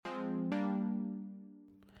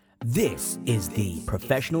This is the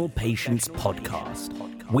Professional Patients Podcast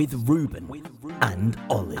with Ruban and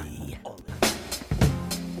Ollie.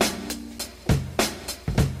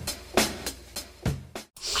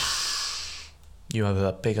 You have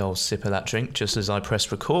a big old sip of that drink just as I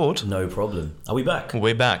press record. No problem. Are we back?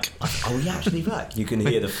 We're back. Are we actually back? You can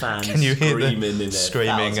hear the fans screaming in there.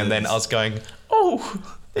 Screaming and then us going,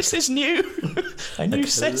 oh, this is new. A new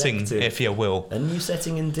setting, if you will. A new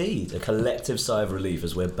setting indeed. A collective sigh of relief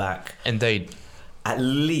as we're back. Indeed. At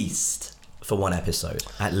least for one episode.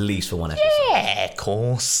 Yeah, of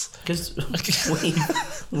course. Because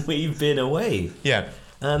we've been away. Yeah.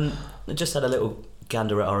 I just had a little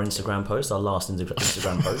gander at our Instagram post, our last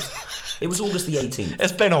Instagram post. It was August the 18th.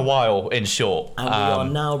 It's been a while, in short. And we are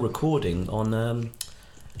now recording on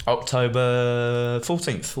October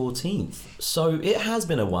 14th. 14th. So it has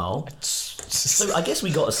been a while. So I guess we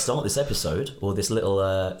got to start this episode, or this little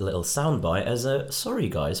soundbite, as a sorry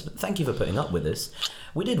guys, but thank you for putting up with us.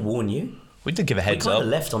 We did warn you. We did give a heads up. We kind up. of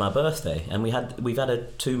left on our birthday, and we've had a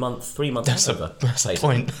 3-month hangover. That's the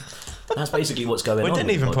point. That's basically what's going on. We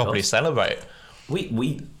didn't even properly celebrate.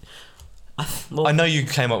 I know you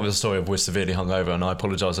came up with a story of we're severely hungover, and I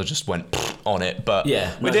apologise, I just went on it, but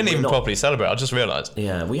we didn't even properly celebrate. I just realised.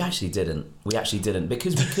 Yeah, we actually didn't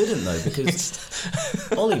because we couldn't though,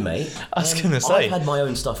 because Ollie, mate, I was going to say, I've had my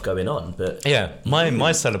own stuff going on, but yeah,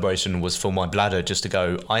 my celebration was for my bladder just to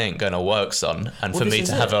go, I ain't going to work, son, and for me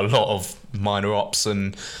to have a lot of minor ops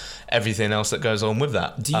and everything else that goes on with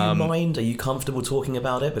that. Do you mind? Are you comfortable talking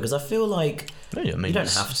about it? Because I feel like you don't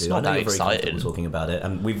have to. I know you're very comfortable talking about it,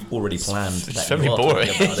 and we've already planned. It's very boring.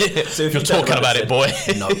 So if you're talking about it, boy.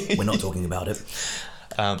 No, we're not talking about it.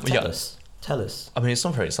 Tell us. I mean, it's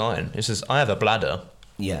not very exciting. It's just I have a bladder.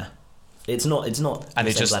 Yeah. It's not. And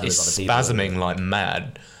it's spasming like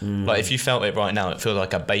mad. Like if you felt it right now, it feels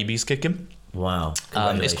like a baby's kicking. Wow.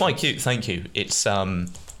 It's quite cute. Thank you.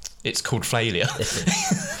 It's called failure.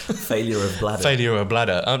 Failure of bladder. Failure of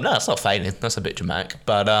bladder. No, it's not failing. That's a bit dramatic.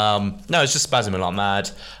 But no, it's just spasming like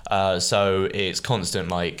mad. So it's constant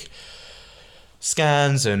like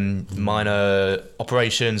scans and minor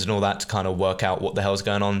operations and all that to kind of work out what the hell's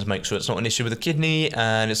going on to make sure it's not an issue with the kidney.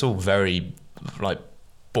 And it's all very like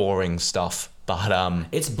boring stuff. But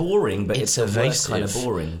it's boring, but it's the worst kind of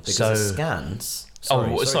boring because the scans.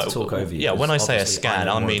 Sorry to talk over you. Yeah, when I say a scan,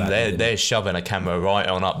 I mean they're shoving a camera right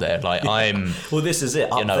on up there. Like I'm. Well, this is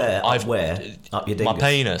it. Up there. Up where? Up your dingus. My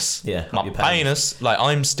penis. Yeah. My penis. Like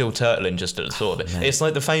I'm still turtling just at the thought of it. It's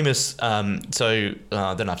like the famous. I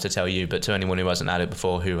don't have to tell you, but to anyone who hasn't had it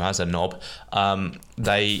before, who has a knob,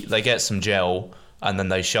 they get some gel. And then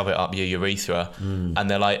they shove it up your urethra, and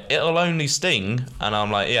they're like, "It'll only sting." And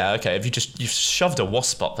I'm like, "Yeah, okay. If you've shoved a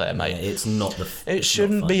wasp up there, mate. Yeah, it's not the. It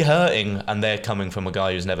shouldn't be hurting." And they're coming from a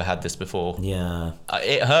guy who's never had this before. Yeah,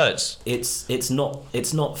 it hurts. It's not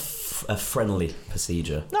a friendly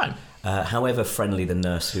procedure. No. However friendly the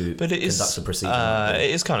nurse who conducts the procedure.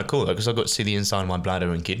 It is kind of cool though, because I got to see the inside of my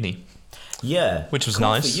bladder and kidney. Yeah, which was cool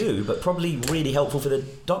nice for you, but probably really helpful for the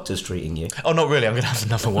doctors treating you. Oh, not really. I'm going to have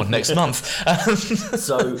another one next month.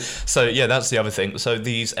 So yeah, that's the other thing. So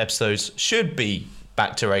these episodes should be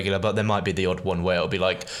back to regular, but there might be the odd one where it'll be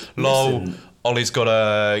like, lol, Ollie's got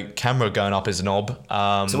a camera going up his knob.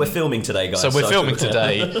 So we're filming today, guys. So we're filming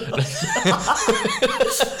today.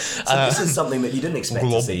 So this is something that you didn't expect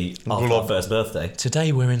to see after our first birthday.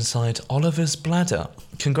 Today we're inside Oliver's bladder.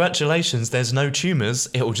 Congratulations, there's no tumours.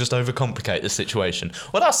 It'll just overcomplicate the situation.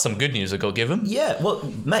 Well, that's some good news I got to give him. Yeah, well,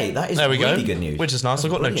 mate, that is really good news. Which is nice.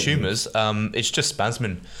 I've got no tumours. It's just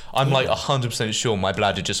spasming. I'm like 100% sure my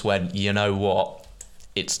bladder just went, you know what?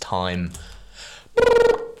 It's time.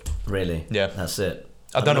 Really? Yeah. That's it.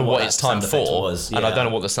 I don't know what it's time for, and I don't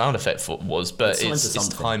know what the sound effect was, but it's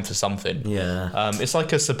time for something. Yeah. It's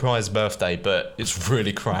like a surprise birthday, but it's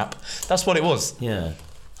really crap. That's what it was. Yeah.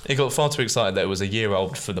 It got far too excited that it was a year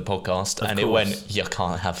old for the podcast, and it went, you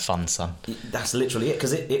can't have fun, son. That's literally it,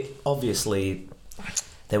 because it obviously,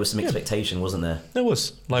 there was some expectation, wasn't there? There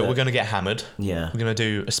was. Like, we're going to get hammered. Yeah. We're going to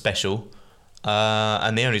do a special,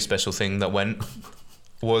 and the only special thing that went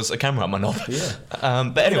was a camera up my knob. Yeah.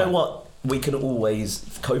 But anyway. You know what? We can always...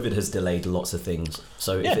 COVID has delayed lots of things.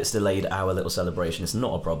 So if it's delayed our little celebration, it's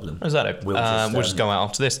not a problem. Exactly. We'll just go out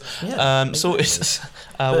after this. Yeah.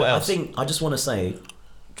 What else? I just want to say,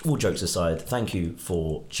 all jokes aside, thank you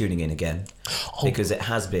for tuning in again. Because it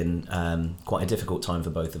has been quite a difficult time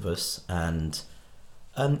for both of us. And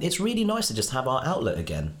it's really nice to just have our outlet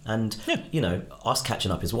again. And, you know, us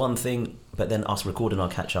catching up is one thing, but then us recording our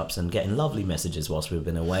catch-ups and getting lovely messages whilst we've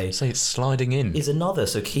been away. So it's sliding in. Is another,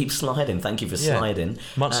 so keep sliding. Thank you for sliding.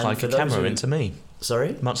 Much like a camera into me.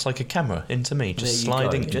 Sorry? Much like a camera into me, just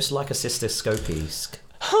sliding in. Just like a cystoscopy.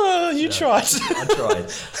 You tried. I tried.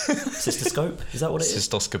 Cystoscope? Is that what it is?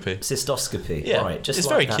 Cystoscopy. Yeah. Right. Just it's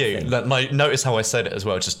like very cute. Notice how I said it as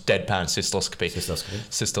well. Just deadpan cystoscopy.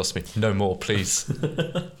 Cystoscopy. No more, please.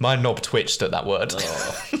 My knob twitched at that word.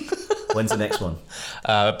 Oh. When's the next one?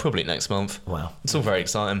 Probably next month. Wow. It's all very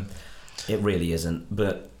exciting. It really isn't,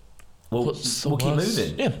 but we'll keep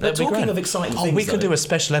moving. Yeah, but talking of exciting things, we could do a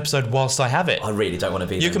special episode whilst I have it. I really don't want to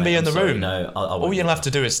be there. You can be in the room. No, I all you'll have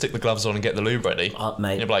to do is stick the gloves on and get the lube ready.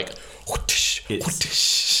 Mate. You're like,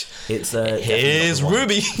 here's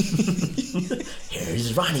Ruby.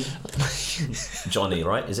 Here's Ronnie. Johnny,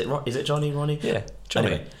 right? Is it Johnny, Ronnie? Yeah, Johnny.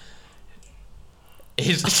 Anyway.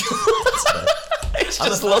 He's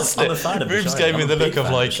just lost it. I'm a fan of Rubes gave me the look of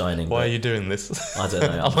like, Shining, why are you doing this? I don't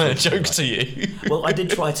know. I'm going to joke to you. Well, I did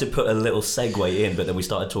try to put a little segue in, but then we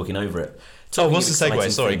started talking over it. What's the segue?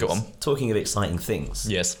 Sorry, go on. Talking of exciting things.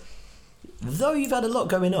 Yes. Though you've had a lot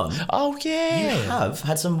going on. Oh, yeah. You have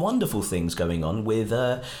had some wonderful things going on with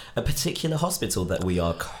a particular hospital that we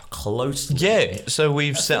are closely so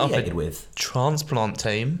we've set up a with. transplant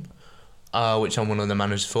team. Which I'm one of the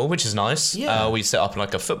managers for, which is nice. Yeah. We set up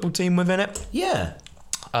like a football team within it. Yeah.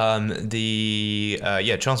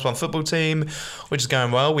 Transplant football team, which is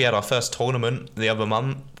going well. We had our first tournament the other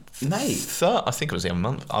month. Mate. I think it was the other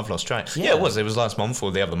month. I've lost track. Yeah. It was last month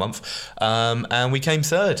or the other month. And we came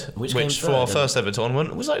third, which for our first ever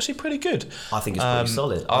tournament was actually pretty good. I think it's pretty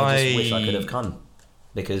solid. I just wish I could have come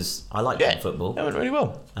because I like playing football. It went really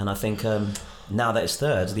well. And I think now that it's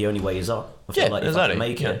third, the only way is up. I feel like if I can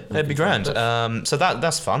make it, it'd be grand. So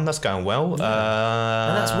that's fun. That's going well. And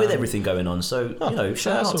that's with everything going on. So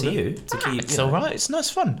shout out to you to keep. It's all right. It's nice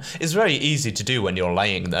fun. It's very easy to do when you're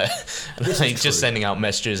laying there, like just sending out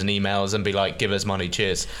messages and emails and be like, "Give us money,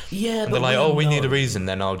 cheers." Yeah, and they're like, "Oh, we need a reason."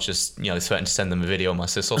 Then I'll just threaten to send them a video of my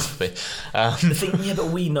cystoscopy. The thing, but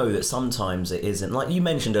we know that sometimes it isn't. Like you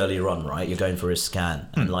mentioned earlier on, right? You're going for a scan,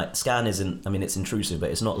 and like scan isn't. I mean, it's intrusive, but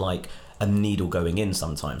it's not like a needle going in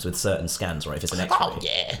sometimes with certain scans, right? If it's an X-ray. Oh,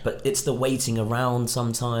 yeah. But it's the waiting around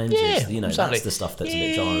sometimes. Yeah, exactly. That's the stuff that's a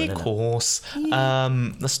bit jarring, of course.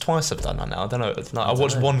 That's twice I've done that now. I don't know. I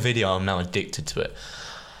watched one video, I'm now addicted to it.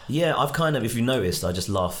 Yeah, I've kind of, if you noticed, I just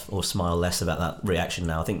laugh or smile less about that reaction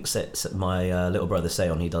now. I think my little brother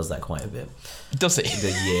Seon, he does that quite a bit. Does he?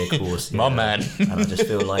 The year course. My man. And I just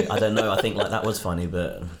feel like, I don't know, I think like that was funny,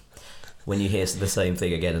 but when you hear the same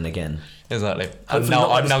thing again and again. Exactly. I'm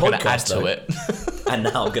now going to add to it. And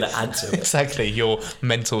now I'm going to add to it. Exactly. Your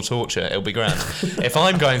mental torture. It'll be grand. If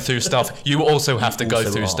I'm going through stuff, you also have to go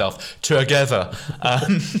through stuff together.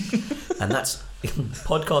 And that's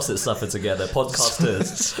podcasts that suffer together.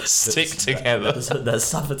 Podcasters stick together. That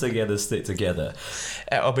suffer together, stick together.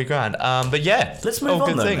 It'll be grand. But yeah. Let's move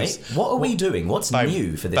on though, mate. What are we doing? What's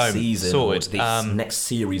new for this season? Sorted. Or this next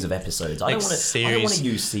series of episodes? I don't want to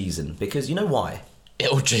use season because you know why?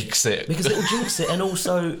 It'll jinx it. Because it'll jinx it, and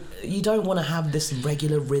also you don't want to have this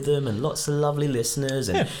regular rhythm and lots of lovely listeners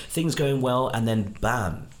and things going well, and then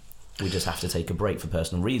bam, we just have to take a break for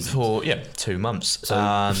personal reasons. For 2 months.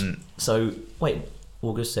 So wait,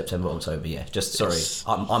 August, September, October. Yeah, just sorry,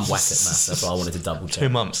 I'm whack at math. That's why I wanted to double check. 2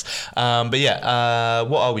 months. But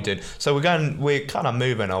what are we doing? So we're kind of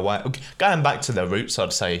moving our way, going back to the roots.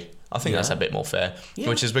 I'd say. I think that's a bit more fair. Yeah.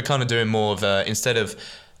 Which is we're kind of doing more of instead of.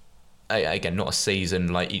 Again, not a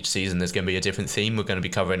season, like each season there's going to be a different theme. We're going to be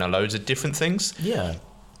covering a loads of different things. Yeah.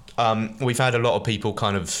 We've had a lot of people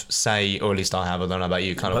kind of say, or at least I have, I don't know about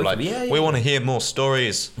you, kind of like, we want to hear more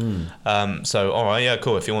stories. So, all right,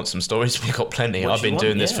 cool. If you want some stories, we've got plenty. I've been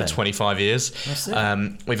doing this for 25 years. That's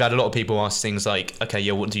it. We've had a lot of people ask things like,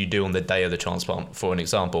 okay, what do you do on the day of the transplant, for an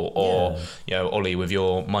example? Or, Ollie, with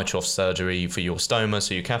your mitral surgery for your stoma,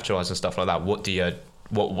 so you catheterize and stuff like that,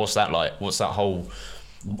 what's that like? What's that whole...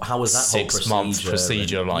 How was that 6 month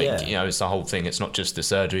procedure like? It's the whole thing. It's not just the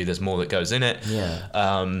surgery. There's more that goes in it.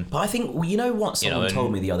 But I think what someone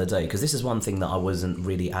told me the other day, because this is one thing that I wasn't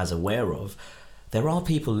really as aware of. There are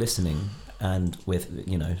people listening, and with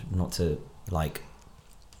not to like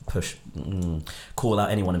call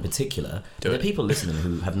out anyone in particular. There are people listening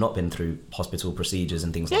who have not been through hospital procedures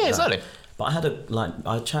and things like that. Exactly. But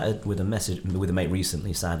I chatted with a mate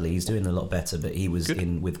recently. Sadly, he's doing a lot better, but he was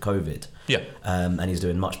in with COVID. Yeah. And he's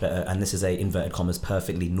doing much better. And this is a inverted commas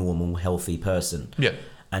perfectly normal, healthy person. Yeah.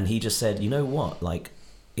 And he just said, you know what? Like,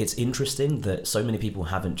 it's interesting that so many people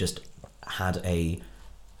haven't just had a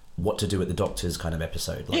what to do at the doctor's kind of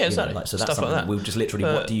episode. Like, Yeah, exactly. So that's Stuff like something that. we'll just literally,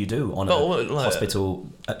 what do you do on a hospital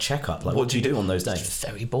checkup? Like, what do you do on those days? It's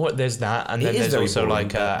very boring. There's that, and It then is there's very also boring,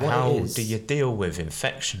 like but what how it is- do you deal with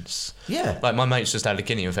infections? Yeah. Like my mate's just had a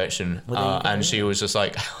kidney infection, Well, there you go, and she was just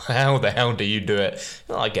like, "How the hell do you do it?"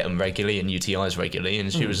 Well, I get them regularly and UTIs regularly,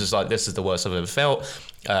 and she was just like, "This is the worst I've ever felt.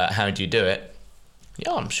 How do you do it?"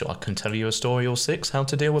 Yeah, I'm sure I can tell you a story or six how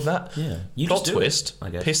to deal with that. Yeah. You Plot just do twist, it, I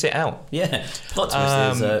guess. piss it out. Yeah. Plot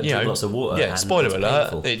twist is drink lots of water. Yeah, and spoiler it's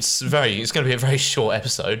alert. painful. It's going to be a very short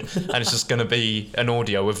episode, and it's just going to be an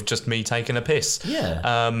audio of just me taking a piss.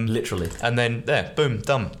 Yeah. Literally. And then there, boom,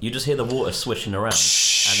 done. You just hear the water swishing around,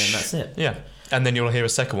 and then that's it. Yeah. And then you'll hear a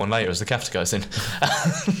second one later as the catheter goes in.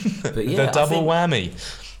 But yeah, The double whammy.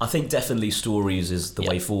 I think definitely stories is the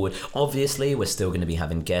way forward. Obviously, we're still going to be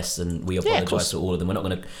having guests, and we of apologise course. to all of them. We're not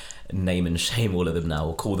going to name and shame all of them now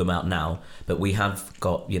or call them out now, but we have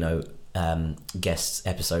got, guests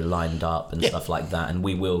episode lined up and stuff like that, and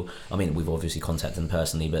we will. I mean, we've obviously contacted them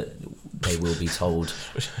personally, but they will be told.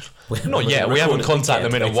 Not yet. We haven't contacted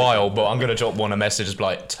them in a basically. while, but I'm going to drop one a message just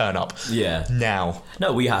like, turn up. Yeah. Now.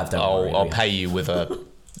 No, we have. Don't worry. I'll We pay you with a,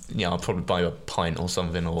 I'll probably buy you a pint or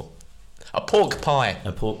something, or a pork pie.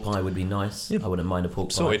 A pork pie would be nice. I wouldn't mind a pork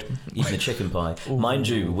pie. Sorted. Even a chicken pie. Mind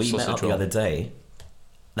you, we met sausage up the roll. other day.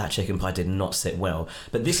 That chicken pie did not sit well.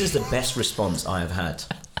 But this is the best response I have had.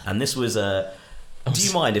 And this was a... Do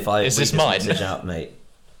you mind if I Is read this mine? message out, mate?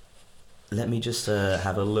 Let me just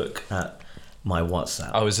have a look at my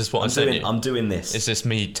WhatsApp. Oh, is this what I sent you? I'm doing this. Is this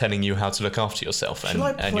me telling you how to look after yourself and, Shall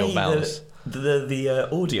I and your play bowels? the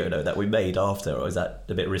audio note that we made after, or is that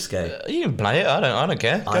a bit risque? You can play it. I don't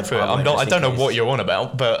care. Go I for it. won't, I just don't in know case. what you're on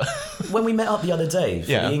about, but When we met up the other day for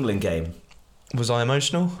Yeah. the England game, was I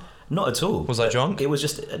emotional? not at all. Was I drunk? It was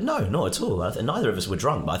just no, not at all. Neither of us were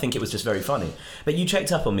drunk, but I think it was just very funny. But you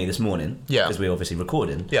checked up on me this morning, Yeah. because we're obviously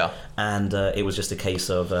recording, Yeah. and it was just a case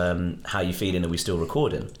of how you feeling? Are we still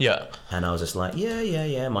recording? Yeah. And I was just like,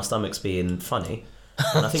 yeah. My stomach's being funny,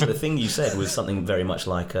 and I think the thing you said was something very much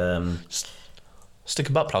like Stick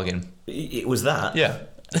a butt plug in. it was that, Yeah.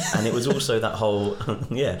 and it was also that whole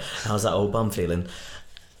how's that old bum feeling?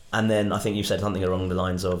 And then I think you said something along the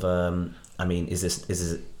lines of I mean, is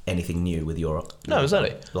this anything new with your No,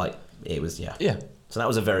 exactly. like it was Yeah. So that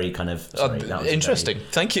was a very kind of that was a Interesting.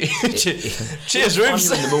 Thank you. very- Cheers, it was Rubes.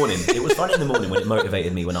 funny in the morning. It was funny in the morning when it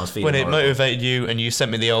motivated me when I was feeling When it horrible. motivated you and you sent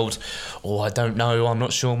me the old, I don't know, I'm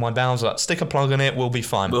not sure, my bowels are like, stick a plug in it, we'll be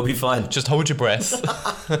fine. We'll be fine. Just hold your breath.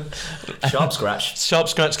 Sharp scratch. Sharp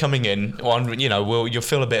scratch coming in, you'll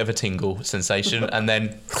feel a bit of a tingle sensation, and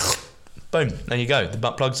then boom, there you go, the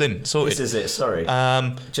butt plug's in, sorted. This is it. Sorry.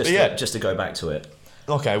 Just to go back to it.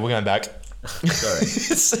 Okay, we're going back.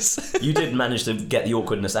 Sorry. You did manage to get the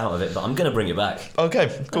awkwardness out of it, but I'm going to bring it back.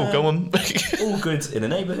 Okay, cool, go on. All good in the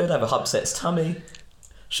neighbourhood. Have a upset tummy.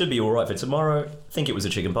 Should be all right for tomorrow. Think it was a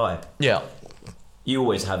chicken pie. Yeah. You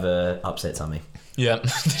always have a upset tummy. Yeah,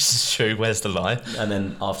 this is true. Where's the lie? And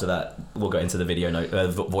then after that, we'll go into the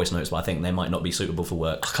voice notes, but I think they might not be suitable for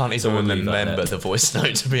work. I can't even we'll leave that remember there. the voice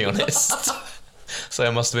note, to be honest. So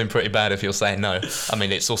it must have been pretty bad if you're saying no. I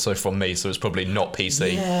mean, it's also from me, so it's probably not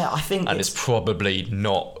PC. Yeah, I think And it's probably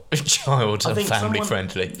not child I and think family someone-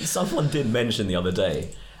 friendly. Someone did mention the other day,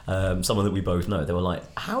 someone that we both know, they were like,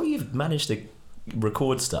 how you've managed to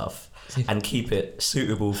record stuff and keep it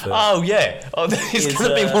suitable for... Oh yeah, he's Is, going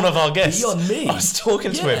to be one of our guests. beyond me. I was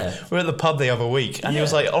talking to Yeah. him. We were at the pub the other week, and he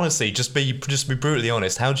was Yeah. like, "Honestly, just be brutally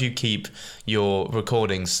honest. How do you keep your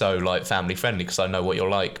recordings so like family friendly? Because I know what you're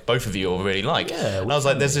like. Both of you are really like." Yeah, and I was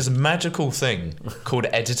like, "There's this magical thing called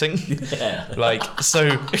editing. Yeah. Like so."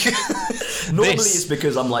 Normally this- it's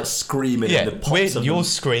because I'm like screaming Yeah, in the pops of you're them.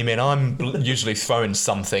 screaming. I'm usually throwing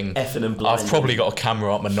something. Effing and I've blinding. probably got a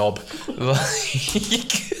camera up my knob.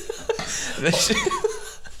 Like,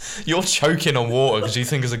 you're choking on water because you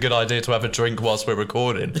think it's a good idea to have a drink whilst we're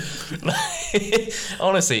recording.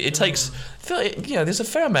 Honestly, it takes... there's a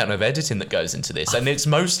fair amount of editing that goes into this, and it's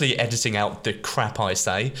mostly editing out the crap I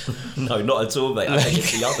say. No, not at all, mate. I think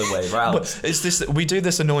it's the other way round. It's this. We do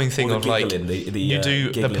this annoying thing Or of the like giggling, you do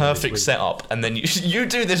the giggling perfect between. setup, and then you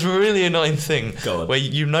do this really annoying thing Go on. where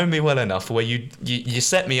you know me well enough, where you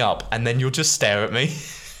set me up, and then you'll just stare at me.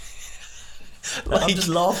 I'm just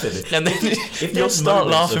laughing. And then If you'll there's start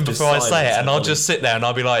moments laughing of just before I say it, silence, and I'll Ollie. just sit there and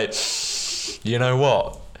I'll be like, you know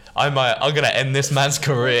what? I'm gonna end this man's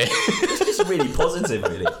career. It's just really positive,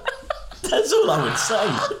 really. That's all I would say.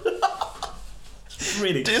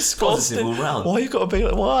 Really Disgusting. positive all round. Why you gotta be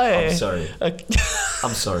like? Why? I'm sorry.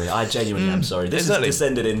 I'm sorry. I genuinely am sorry. This has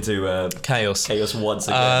descended into chaos. Chaos once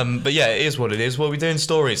again. But yeah, it is what it is. What are we doing?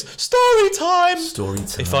 Stories. Story time! Story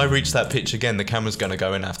time. If I reach that pitch again, the camera's going to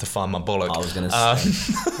go and I have to find my bollock. I was going to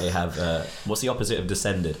say, they have, what's the opposite of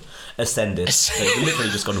descended? Ascended. They've literally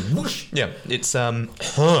just gone whoosh. Yeah, it's,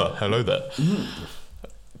 hello there.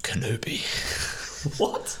 Kenobi.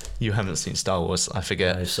 What? You haven't seen Star Wars, I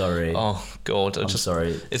forget. No, sorry. Oh, God. I'm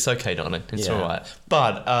sorry. It's okay, darling. It's all right.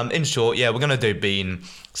 But in short, yeah, we're going to do Bean,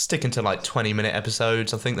 sticking to like 20-minute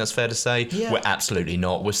episodes. I think that's fair to say. Yeah. We're absolutely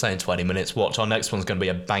not. We're saying 20 minutes. Watch, our next one's going to be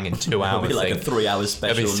a banging 2-hour It'll be like thing. a 3-hour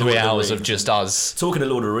special. It'll be 3 hours of just us. Talking of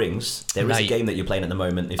Lord of the Rings, there is a game that you're playing at the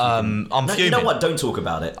moment. If you I'm fuming. You know what? Don't talk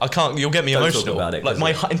about it. I can't. You'll get me Don't emotional. talk about it, like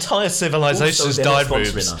my entire civilization has Also, they're died, not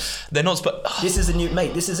Rubes. sponsoring us. They're not. This is a new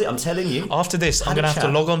mate. This is it. I'm telling you. After this, I'm going to have to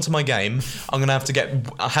log on to my game. I'm going to have to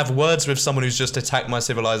have words with someone who's just attacked my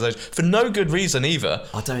civilization for no good reason either.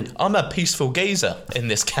 I'm a peaceful geezer in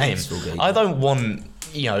this game. I don't want,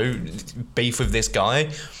 beef with this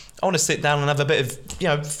guy. I want to sit down and have a bit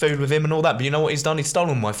of, food with him and all that. But you know what he's done? He's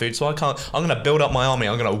stolen my food, so I can't. I'm going to build up my army.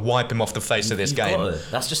 I'm going to wipe him off the face of this game.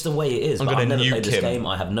 That's just the way it is. I'm going to never nuke played this him. game.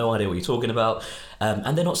 I have no idea what you're talking about.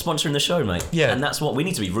 And they're not sponsoring the show, mate. Yeah. And that's what we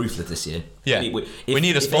need to be ruthless this year. Yeah. We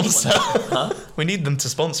need a sponsor. We need them to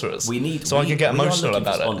sponsor us. I can get emotional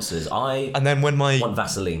about it. Sponsors. And then when I want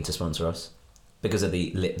Vaseline to sponsor us. Because of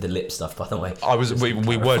the lip stuff, by the way.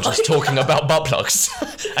 We were just talking about butt plugs,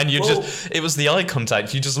 and it was the eye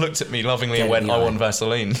contact. You just looked at me lovingly and went, "I want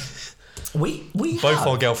Vaseline." We both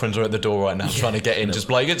our girlfriends are at the door right now trying to get in, just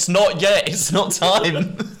like it's not yet, it's not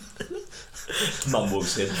time. Mum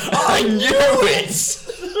walks in. I knew it.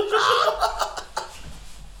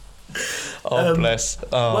 Oh bless!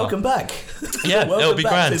 Welcome back. Yeah, it'll be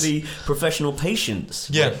grand. To the professional patients.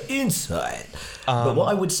 Yeah, inside. But what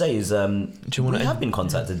I would say is, we have been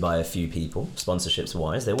contacted by a few people, sponsorships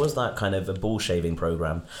wise. There was that kind of a ball shaving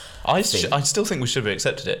program. I still think we should have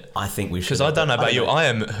accepted it. I think we should. Because I don't know about you, I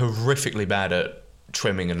am horrifically bad at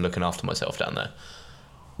trimming and looking after myself down there.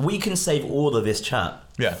 We can save all of this chat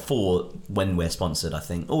Yeah. for when we're sponsored, I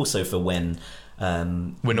think. Also for when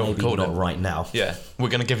we're not recording. Not right now. Yeah, we're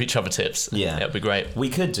going to give each other tips. Yeah. It'd be great. We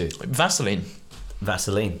could do. Vaseline.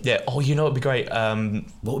 Yeah. Oh, you know it'd be great. What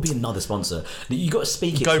would be another sponsor? You got to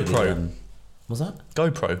speak it GoPro. to the, what's that?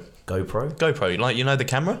 GoPro. Like, the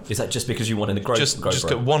camera? Is that just because you wanted a GoPro?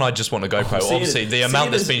 I just want a GoPro. Obviously, the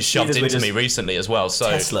amount that's been shoved into me recently as well.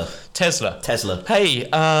 So Tesla. Hey,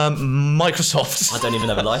 Microsoft. I don't even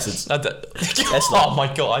have a license. Tesla. Oh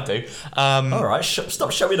my god, I do. All right,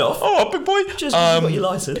 stop showing off. Oh, big boy. Just you got your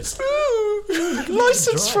license.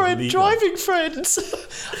 License friend, driving friends.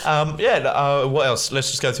 What else? Let's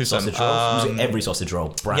just go through sausage some. rolls. Was it every sausage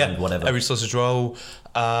roll brand, whatever? Every sausage roll.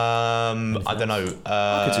 I don't know.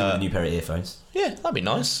 I could do with a new pair of earphones. Yeah, that'd be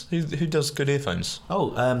nice. Who does good earphones?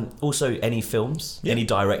 Oh, also any films, any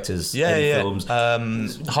directors, films.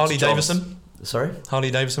 Harley Davidson. Sorry?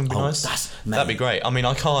 Harley Davidson would be nice. That'd be great. I mean,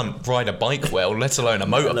 I can't ride a bike well, let alone a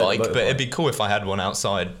motorbike, but it'd be cool if I had one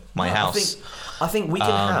outside my house. I think we can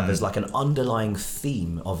have as like an underlying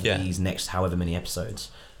theme of these next however many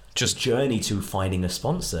episodes. Just journey to finding a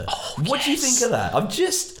sponsor. What do you think of that?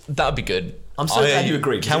 That'd be good. I'm so glad you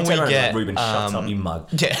agree. Can we get Ruben? Shut up, you mug.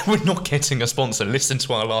 Yeah, we're not getting a sponsor. Listen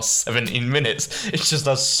to our last 17 minutes. It's just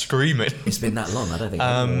us screaming. It's been that long. I don't think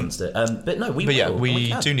anyone wants to. But no,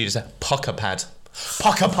 we do need a pucker pad.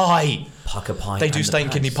 Pucker pie. They do stain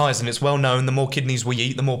kidney pies, and it's well known. The more kidneys we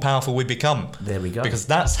eat, the more powerful we become. There we go. Because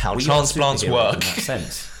that's how transplants work. In that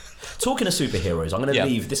sense. Talking of superheroes, I'm going to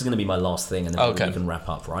leave. This is going to be my last thing, and then we can wrap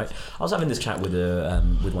up. Right? I was having this chat with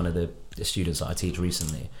one of the students that I teach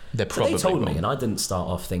recently. They told me, and I didn't start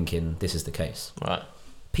off thinking this is the case. Right.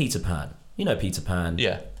 Peter Pan. You know Peter Pan.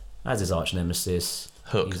 Yeah. As his arch nemesis.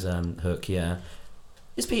 Hook. He's Hook. Yeah.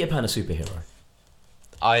 Is Peter Pan a superhero?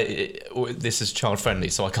 This is child friendly,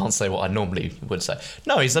 so I can't say what I normally would say.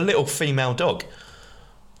 No, he's a little female dog.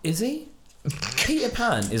 Is he? Peter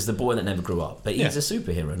Pan is the boy that never grew up, but he's a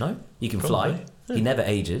superhero. No, he can fly. Yeah. He never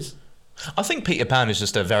ages. I think Peter Pan is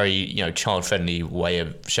just a very child friendly way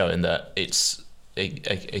of showing that it's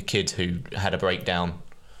a kid who had a breakdown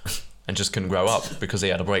and just couldn't grow up because he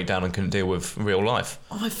had a breakdown and couldn't deal with real life.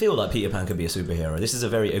 I feel like Peter Pan could be a superhero. This is a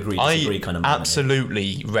very agree-disagree kind of moment. I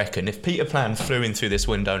absolutely reckon if Peter Pan flew in through this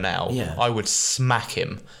window now, I would smack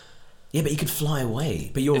him. Yeah, but he could fly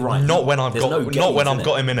away. But you're right. Not when I've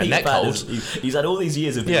got him in a neck hold. He's had all these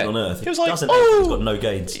years of being on Earth. He was like, he's got no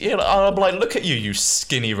gains. Yeah, I'm like, look at you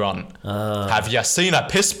skinny runt. Have you seen a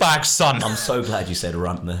piss bag, son? I'm so glad you said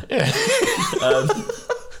runt there. Yeah.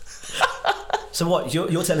 So what?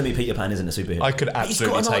 You're telling me Peter Pan isn't a superhero? I could absolutely He's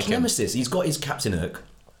got an take arch him. nemesis. He's got his Captain Hook.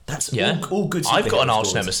 That's all good. I've got an superhero arch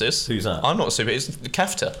stories. nemesis. Who's that? I'm not a super. It's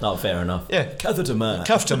Kafta. Oh, fair enough. Yeah. Catheter Man.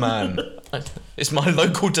 Kafta man. It's my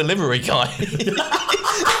local delivery guy.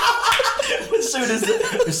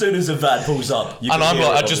 As soon as the van pulls up, you And can I'm hear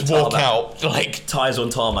like, it I on just the walk tarmac. out, like, Tires on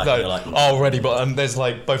tarmac. no, And you're like, already, but there's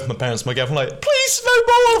like both my parents, my girlfriend, like, please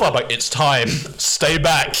no more. I'm like, it's time, stay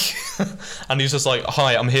back. And he's just like,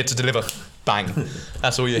 hi, I'm here to deliver. Bang.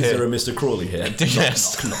 That's all you is hear. there a Mr. Crawley here?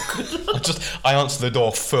 Yes. I answer the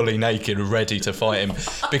door fully naked, ready to fight him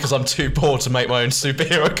because I'm too poor to make my own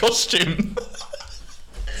superhero costume.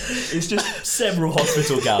 It's just several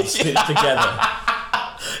hospital gowns stitched together.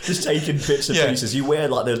 Just taking bits and pieces. You wear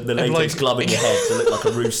like the latex glove in your head to look like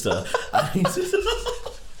a rooster.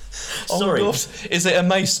 Sorry. Oh God. Is it a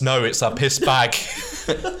mace? No, it's a piss bag.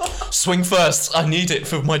 Swing first. I need it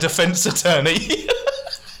for my defence attorney.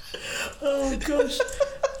 Oh gosh.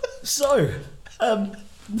 So,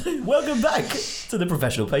 welcome back to the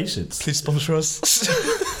Professional Patients. Please sponsor us.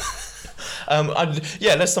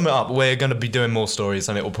 Let's sum it up. We're going to be doing more stories,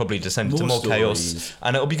 and it will probably descend into more chaos,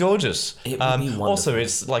 and it'll be gorgeous. It will be wonderful. Also,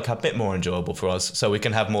 it's like a bit more enjoyable for us, so we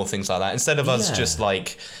can have more things like that instead of us just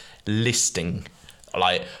like listing.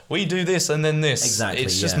 Like, we do this and then this. Exactly,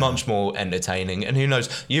 It's just much more entertaining. And who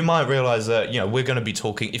knows, you might realise that, we're going to be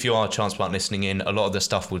talking, if you are a transplant listening in, a lot of the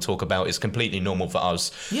stuff we'll talk about is completely normal for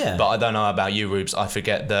us. Yeah. But I don't know about you, Rubes. I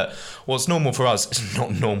forget that what's normal for us is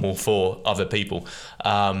not normal for other people.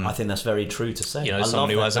 I think that's very true to say.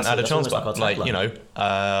 Someone who hasn't had a transplant.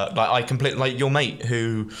 I completely, like your mate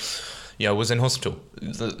who... was in hospital.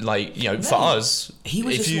 For us, he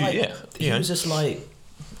was just like,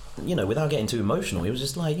 without getting too emotional, he was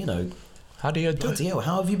just like, how do you do it? hell,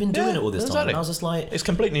 how have you been doing it all this time? And I was just like, it's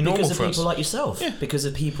completely normal because of for people us. like yourself, because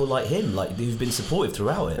of people like him, like who've been supportive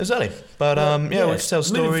throughout it. Exactly. But we tell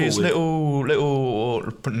stories, forward. little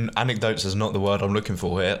anecdotes is not the word I'm looking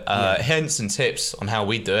for here. Hints and tips on how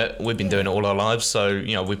we do it. We've been doing it all our lives, so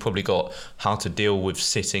we've probably got how to deal with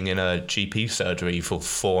sitting in a GP surgery for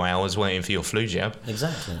 4 hours waiting for your flu jab.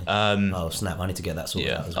 Exactly. Oh snap! I need to get that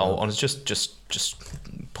sorted out as well. Oh, and it's just.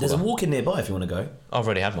 There's a walk-in nearby if you want to go. I've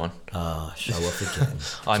already had one. Show off again.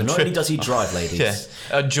 So not only does he drive, ladies.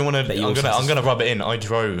 Yeah. Do you want to? I'm gonna rub it in. I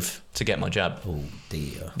drove to get my jab. Oh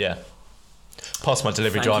dear. Yeah. Past my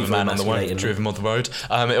delivery Thank you driver for man on the way, emasculating me. driven on the road.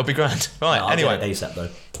 It'll be grand. Right. I'll anyway. get it ASAP though.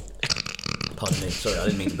 Pardon me. Sorry, I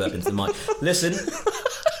didn't mean to burp into the mic. Listen,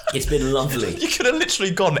 it's been lovely. You could have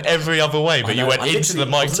literally gone every other way, but you went into the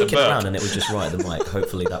mic I was to looking burp. around and it was just right at the mic.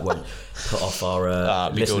 Hopefully that won't put off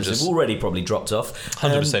our listeners gorgeous. who've already probably dropped off.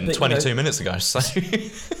 100%. 22 minutes ago. So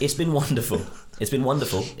it's been wonderful. It's been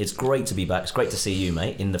wonderful. It's great to be back. It's great to see you,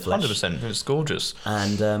 mate, in the flesh. 100%. It's gorgeous.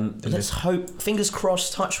 And let's hope, fingers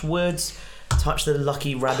crossed, touch words, touch the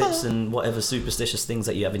lucky rabbits and whatever superstitious things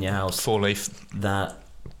that you have in your house. 4-leaf. That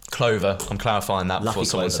clover. I'm clarifying that before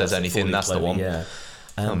someone says anything. That's the one. Yeah.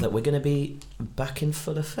 That we're going to be back in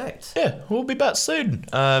full effect. Yeah, we'll be back soon.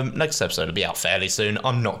 Next episode will be out fairly soon.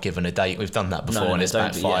 I'm not giving a date. We've done that before and it's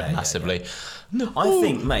backfired massively. No, I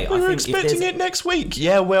think, mate, we're expecting it next week.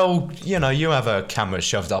 Yeah, well, you have a camera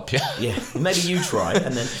shoved up here. Yeah, maybe you try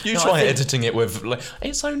and then try editing it with like,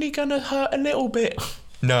 it's only gonna hurt a little bit.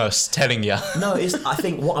 Nurse telling you. No, I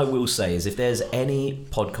think what I will say is if there's any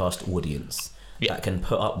podcast audience that can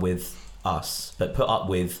put up with us, but put up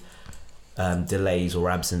with delays or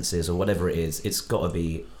absences or whatever it is, it's got to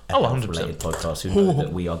be a health-related podcast who know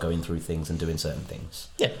that we are going through things and doing certain things.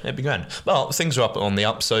 Yeah, it'd be grand. Well, things are on the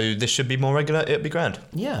up, so this should be more regular. It'd be grand.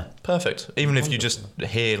 Yeah. Perfect. Even if you just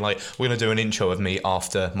hear, like, we're going to do an intro of me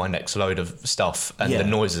after my next load of stuff and the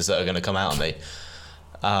noises that are going to come out of me.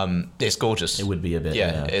 It's gorgeous. It would be a bit.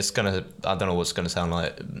 Yeah, it's gonna. I don't know what it's gonna sound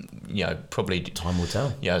like. Probably. Time will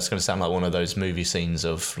tell. Yeah, it's gonna sound like one of those movie scenes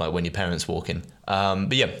of like when your parents walk in.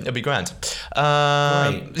 But yeah, it'll be grand. Great.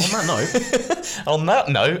 On that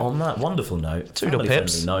note. On that wonderful note. Toodle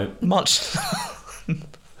pips. Note. Much.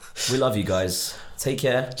 We love you guys. Take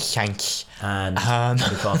care. Thank you. And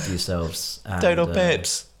look after yourselves. And, Toodle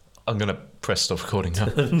pips. I'm gonna press stop recording now.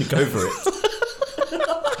 Go for it.